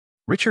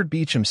Richard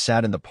Beauchamp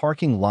sat in the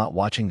parking lot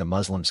watching the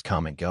Muslims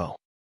come and go.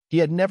 He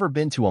had never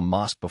been to a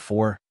mosque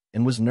before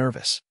and was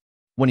nervous.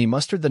 When he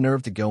mustered the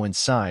nerve to go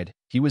inside,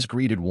 he was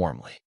greeted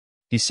warmly.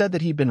 He said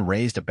that he'd been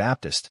raised a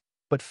Baptist,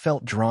 but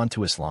felt drawn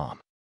to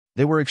Islam.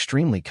 "They were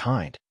extremely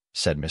kind,"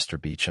 said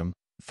Mr. Beauchamp,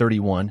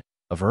 31,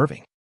 of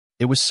Irving.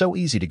 "It was so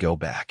easy to go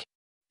back."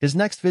 His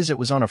next visit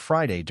was on a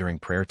Friday during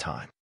prayer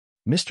time.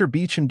 Mr.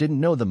 Beauchamp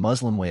didn't know the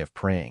Muslim way of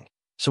praying,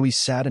 so he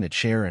sat in a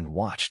chair and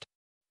watched.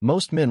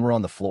 Most men were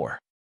on the floor.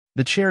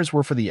 "The chairs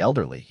were for the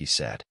elderly," he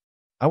said.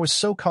 "I was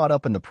so caught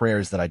up in the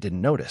prayers that I didn't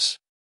notice."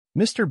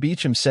 Mr.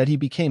 Beauchamp said he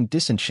became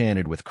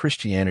disenchanted with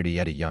Christianity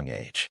at a young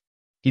age.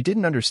 He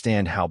didn't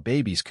understand how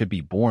babies could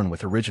be born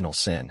with original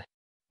sin,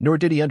 nor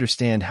did he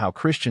understand how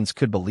Christians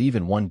could believe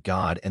in one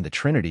God and the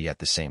Trinity at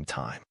the same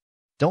time.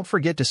 Don't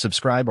forget to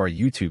subscribe our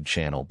YouTube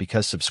channel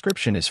because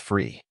subscription is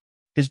free.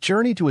 His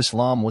journey to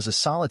Islam was a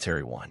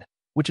solitary one,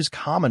 which is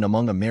common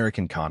among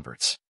American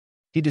converts.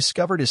 He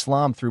discovered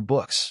Islam through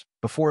books,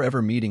 before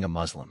ever meeting a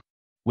Muslim.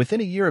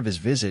 Within a year of his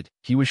visit,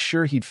 he was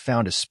sure he'd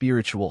found a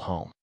spiritual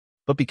home.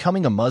 But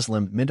becoming a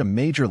Muslim meant a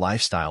major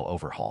lifestyle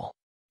overhaul.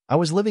 "I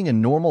was living a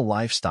normal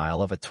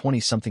lifestyle of a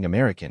 20-something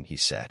American," he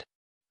said.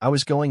 "I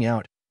was going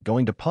out,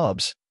 going to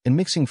pubs, and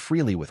mixing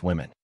freely with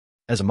women.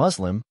 As a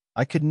Muslim,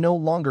 I could no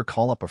longer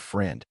call up a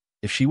friend,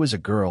 if she was a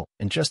girl,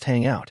 and just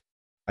hang out.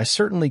 I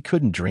certainly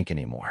couldn't drink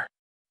anymore."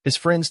 His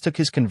friends took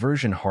his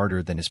conversion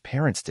harder than his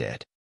parents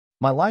did.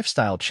 "My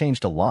lifestyle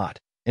changed a lot,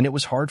 and it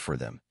was hard for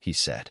them," he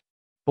said.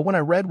 "But when I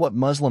read what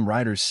Muslim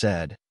writers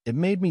said, it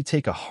made me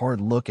take a hard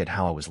look at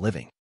how I was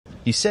living."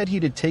 He said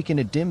he'd had taken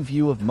a dim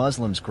view of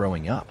Muslims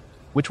growing up,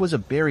 which was a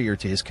barrier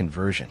to his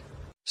conversion.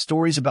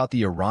 Stories about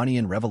the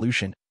Iranian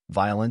Revolution,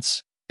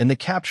 violence, and the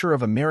capture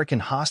of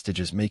American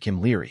hostages make him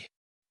leery.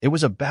 "It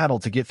was a battle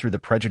to get through the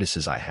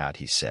prejudices I had,"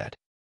 he said.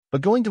 "But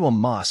going to a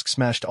mosque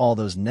smashed all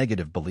those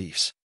negative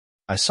beliefs.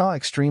 I saw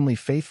extremely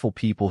faithful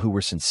people who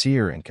were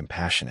sincere and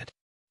compassionate."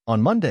 On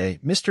Monday,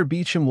 Mr.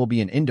 Beauchamp will be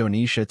in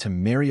Indonesia to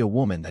marry a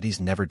woman that he's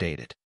never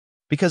dated.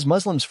 Because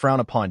Muslims frown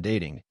upon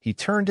dating, he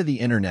turned to the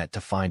internet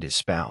to find his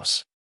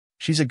spouse.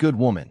 "She's a good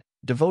woman,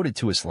 devoted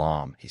to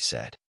Islam," he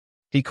said.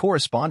 He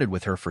corresponded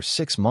with her for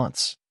 6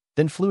 months,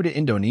 then flew to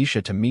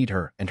Indonesia to meet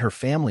her and her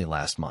family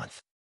last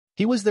month.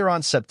 He was there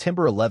on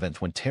September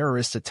 11th when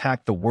terrorists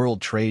attacked the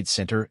World Trade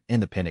Center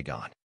and the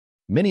Pentagon.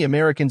 "Many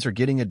Americans are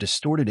getting a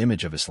distorted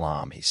image of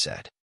Islam," he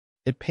said.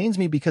 "It pains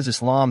me because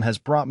Islam has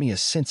brought me a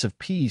sense of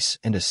peace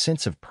and a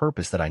sense of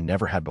purpose that I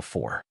never had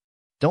before."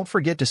 Don't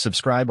forget to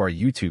subscribe our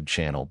YouTube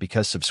channel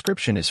because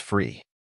subscription is free.